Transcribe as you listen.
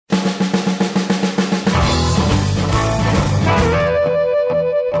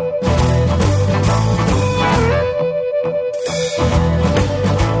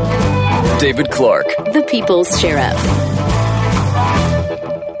David Clark, the People's Sheriff.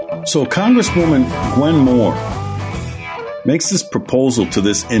 So Congresswoman Gwen Moore makes this proposal to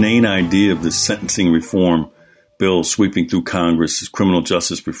this inane idea of this sentencing reform bill sweeping through Congress, this criminal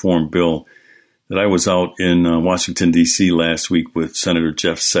justice reform bill, that I was out in Washington, D.C. last week with Senator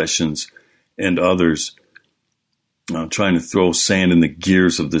Jeff Sessions and others trying to throw sand in the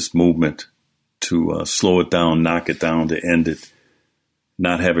gears of this movement to slow it down, knock it down, to end it,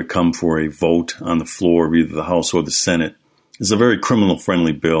 not have it come for a vote on the floor of either the House or the Senate. It's a very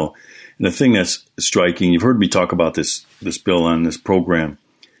criminal-friendly bill. And the thing that's striking, you've heard me talk about this bill on this program,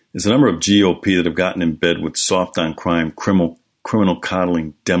 is the number of GOP that have gotten in bed with soft-on-crime, criminal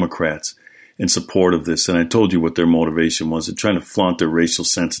coddling Democrats in support of this. And I told you what their motivation was. They're trying to flaunt their racial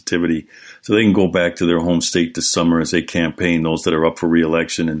sensitivity so they can go back to their home state this summer as they campaign, those that are up for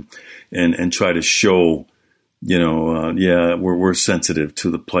re-election, and try to show, we're sensitive to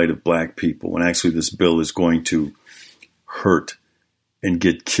the plight of black people. And actually this bill is going to hurt and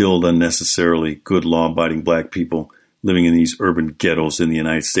get killed unnecessarily good law-abiding black people living in these urban ghettos in the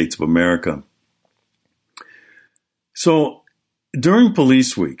United States of America. So during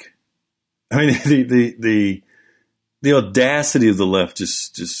Police Week, I mean, the audacity of the left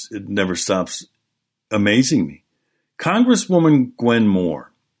just it never stops amazing me. Congresswoman Gwen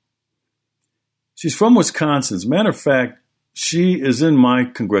Moore, she's from Wisconsin. As a matter of fact, she is in my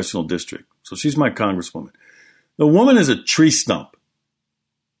congressional district, so she's my congresswoman. The woman is a tree stump.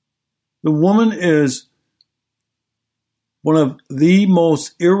 The woman is one of the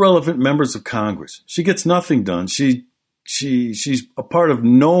most irrelevant members of Congress. She gets nothing done. She's a part of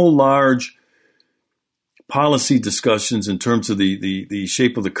no large policy discussions in terms of the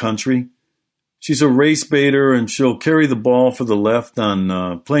shape of the country. She's a race baiter, and she'll carry the ball for the left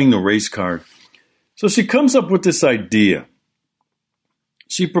on playing the race card. So she comes up with this idea.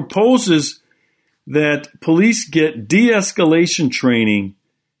 She proposes that police get de-escalation training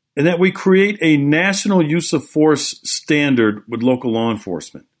and that we create a national use of force standard with local law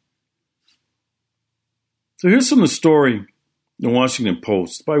enforcement. So here's from the story in the Washington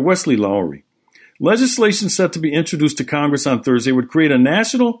Post by Wesley Lowery. Legislation set to be introduced to Congress on Thursday would create a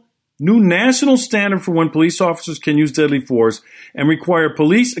new national standard for when police officers can use deadly force and require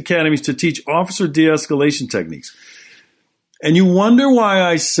police academies to teach officer de-escalation techniques. And you wonder why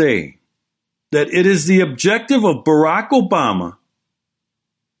I say that it is the objective of Barack Obama,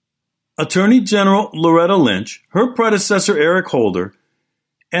 Attorney General Loretta Lynch, her predecessor Eric Holder,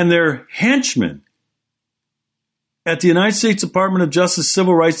 and their henchmen at the United States Department of Justice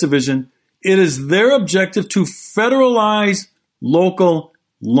Civil Rights Division. It is their objective to federalize local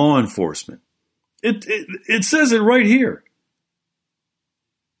law enforcement. It says it right here.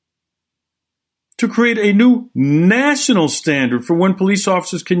 To create a new national standard for when police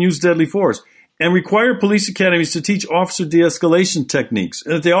officers can use deadly force and require police academies to teach officer de-escalation techniques,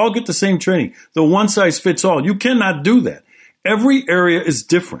 and that they all get the same training. The one size fits all. You cannot do that. Every area is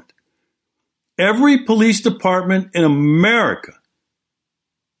different. Every police department in America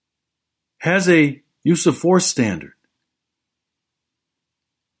has a use of force standard.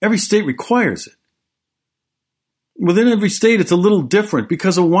 Every state requires it. Within every state, it's a little different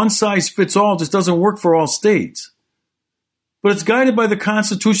because a one size fits all just doesn't work for all states. But it's guided by the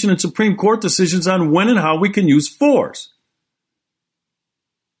Constitution and Supreme Court decisions on when and how we can use force.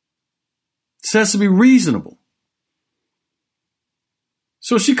 This has to be reasonable.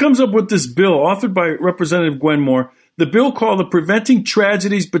 So she comes up with this bill authored by Representative Gwen Moore, the bill called the Preventing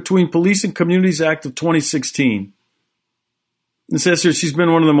Tragedies Between Police and Communities Act of 2016. It says here she's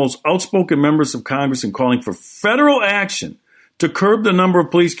been one of the most outspoken members of Congress in calling for federal action to curb the number of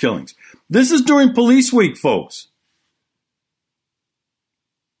police killings. This is during Police Week, folks.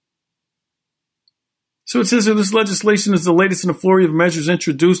 So it says that this legislation is the latest in a flurry of measures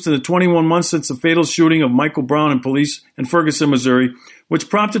introduced in the 21 months since the fatal shooting of Michael Brown and police in Ferguson, Missouri, which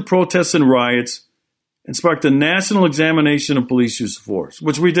prompted protests and riots and sparked a national examination of police use of force,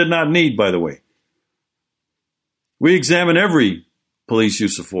 which we did not need, by the way. We examine every police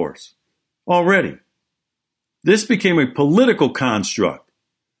use of force already. This became a political construct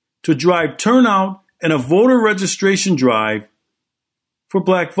to drive turnout and a voter registration drive for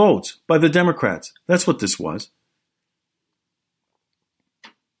black votes by the Democrats. That's what this was.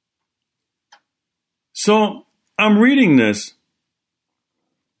 So I'm reading this,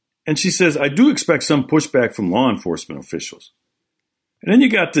 and she says, I do expect some pushback from law enforcement officials. And then you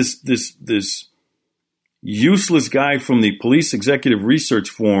got this useless guy from the Police Executive Research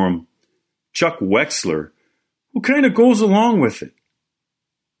Forum, Chuck Wexler, who kind of goes along with it.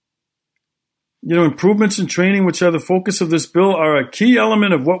 Improvements in training, which are the focus of this bill, are a key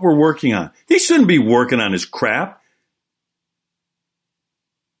element of what we're working on. He shouldn't be working on his crap.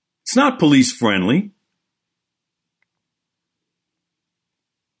 It's not police friendly.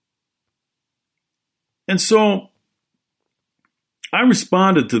 And so I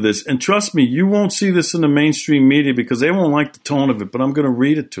responded to this, and trust me, you won't see this in the mainstream media because they won't like the tone of it, but I'm going to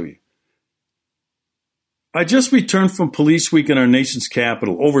read it to you. I just returned from Police Week in our nation's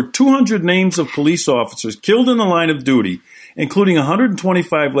capital. Over 200 names of police officers killed in the line of duty, including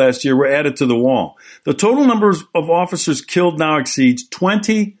 125 last year, were added to the wall. The total number of officers killed now exceeds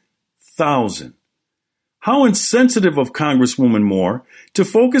 20,000. How insensitive of Congresswoman Moore to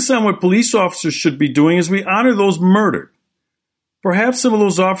focus on what police officers should be doing as we honor those murdered. Perhaps some of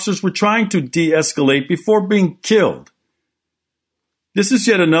those officers were trying to de-escalate before being killed. This is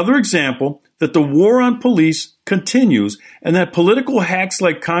yet another example that the war on police continues and that political hacks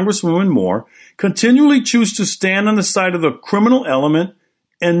like Congresswoman Moore continually choose to stand on the side of the criminal element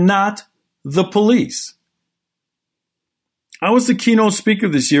and not the police. I was the keynote speaker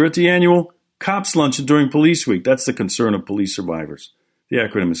this year at the annual COPS Luncheon during Police Week. That's the concern of police survivors. The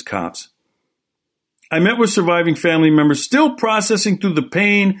acronym is COPS. I met with surviving family members still processing through the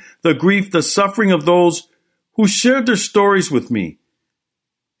pain, the grief, the suffering of those who shared their stories with me.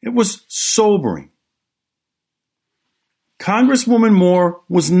 It was sobering. Congresswoman Moore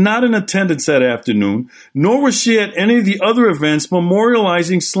was not in attendance that afternoon, nor was she at any of the other events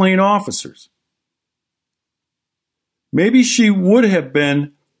memorializing slain officers. Maybe she would have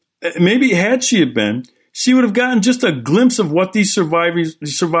been, maybe had she have been, she would have gotten just a glimpse of what these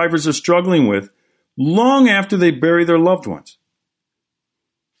survivors are struggling with long after they bury their loved ones.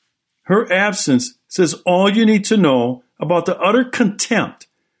 Her absence says all you need to know about the utter contempt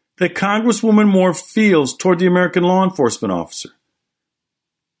that Congresswoman Moore feels toward the American law enforcement officer.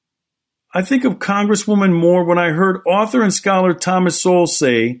 I think of Congresswoman Moore when I heard author and scholar Thomas Sowell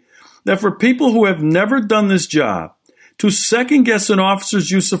say that for people who have never done this job, to second-guess an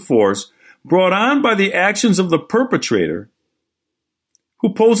officer's use of force brought on by the actions of the perpetrator,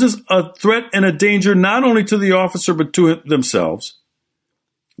 who poses a threat and a danger not only to the officer but to themselves,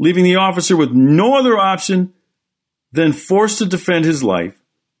 leaving the officer with no other option than forced to defend his life,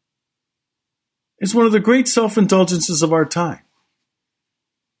 is one of the great self-indulgences of our time.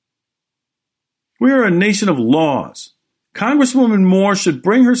 We are a nation of laws. Congresswoman Moore should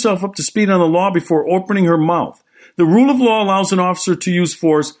bring herself up to speed on the law before opening her mouth. The rule of law allows an officer to use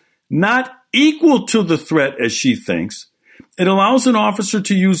force not equal to the threat as she thinks. It allows an officer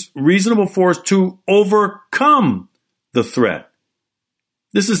to use reasonable force to overcome the threat.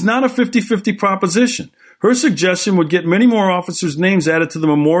 This is not a 50-50 proposition. Her suggestion would get many more officers' names added to the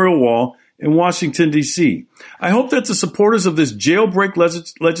memorial wall in Washington, D.C. I hope that the supporters of this jailbreak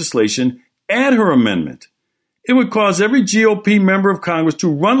legislation add her amendment. It would cause every GOP member of Congress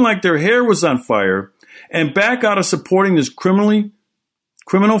to run like their hair was on fire and back out of supporting this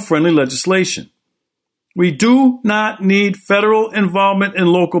criminal-friendly legislation. We do not need federal involvement in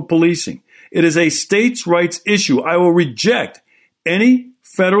local policing. It is a states' rights issue. I will reject any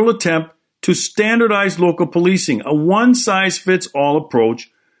federal attempt to standardize local policing. A one-size-fits-all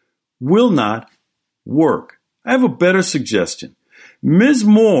approach will not work. I have a better suggestion. Ms.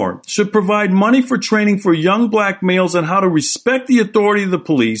 Moore should provide money for training for young black males on how to respect the authority of the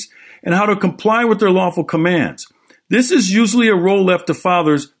police and how to comply with their lawful commands. This is usually a role left to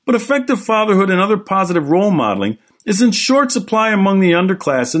fathers, but effective fatherhood and other positive role modeling is in short supply among the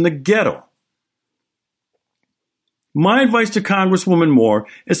underclass in the ghetto. My advice to Congresswoman Moore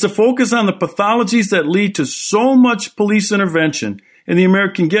is to focus on the pathologies that lead to so much police intervention in the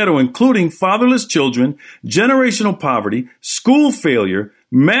American ghetto, including fatherless children, generational poverty, school failure,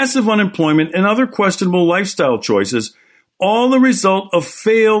 massive unemployment, and other questionable lifestyle choices, all the result of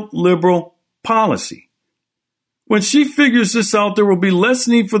failed liberal policy. When she figures this out, there will be less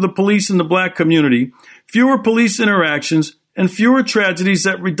need for the police in the black community, fewer police interactions, and fewer tragedies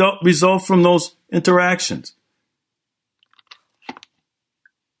that result from those interactions.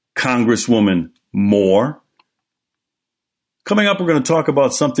 Congresswoman Moore. Coming up, we're going to talk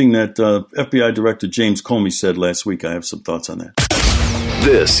about something that FBI Director James Comey said last week. I have some thoughts on that.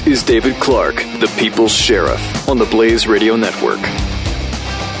 This is David Clark, the People's Sheriff, on the Blaze Radio Network.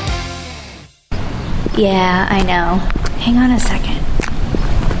 Yeah, I know. Hang on a second.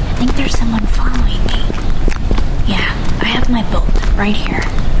 I think there's someone following me. Yeah, I have my bolt right here.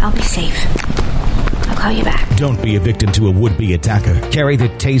 I'll be safe. call you back. Don't be a victim to a would-be attacker. Carry the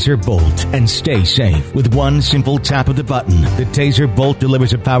Taser Bolt and stay safe. With one simple tap of the button, the Taser Bolt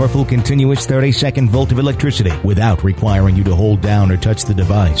delivers a powerful, continuous 30-second volt of electricity without requiring you to hold down or touch the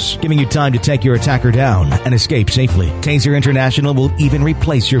device, giving you time to take your attacker down and escape safely. Taser International will even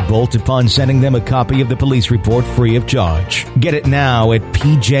replace your Bolt upon sending them a copy of the police report free of charge. Get it now at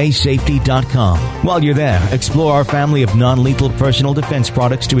pjsafety.com. While you're there, explore our family of non-lethal personal defense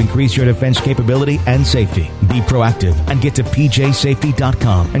products to increase your defense capability and safety. Be proactive and get to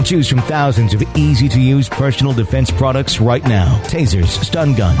pjsafety.com and choose from thousands of easy-to-use personal defense products right now. Tasers,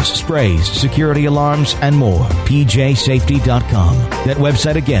 stun guns, sprays, security alarms, and more. pjsafety.com. That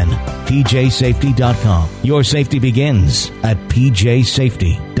website again, pjsafety.com. Your safety begins at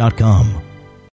pjsafety.com.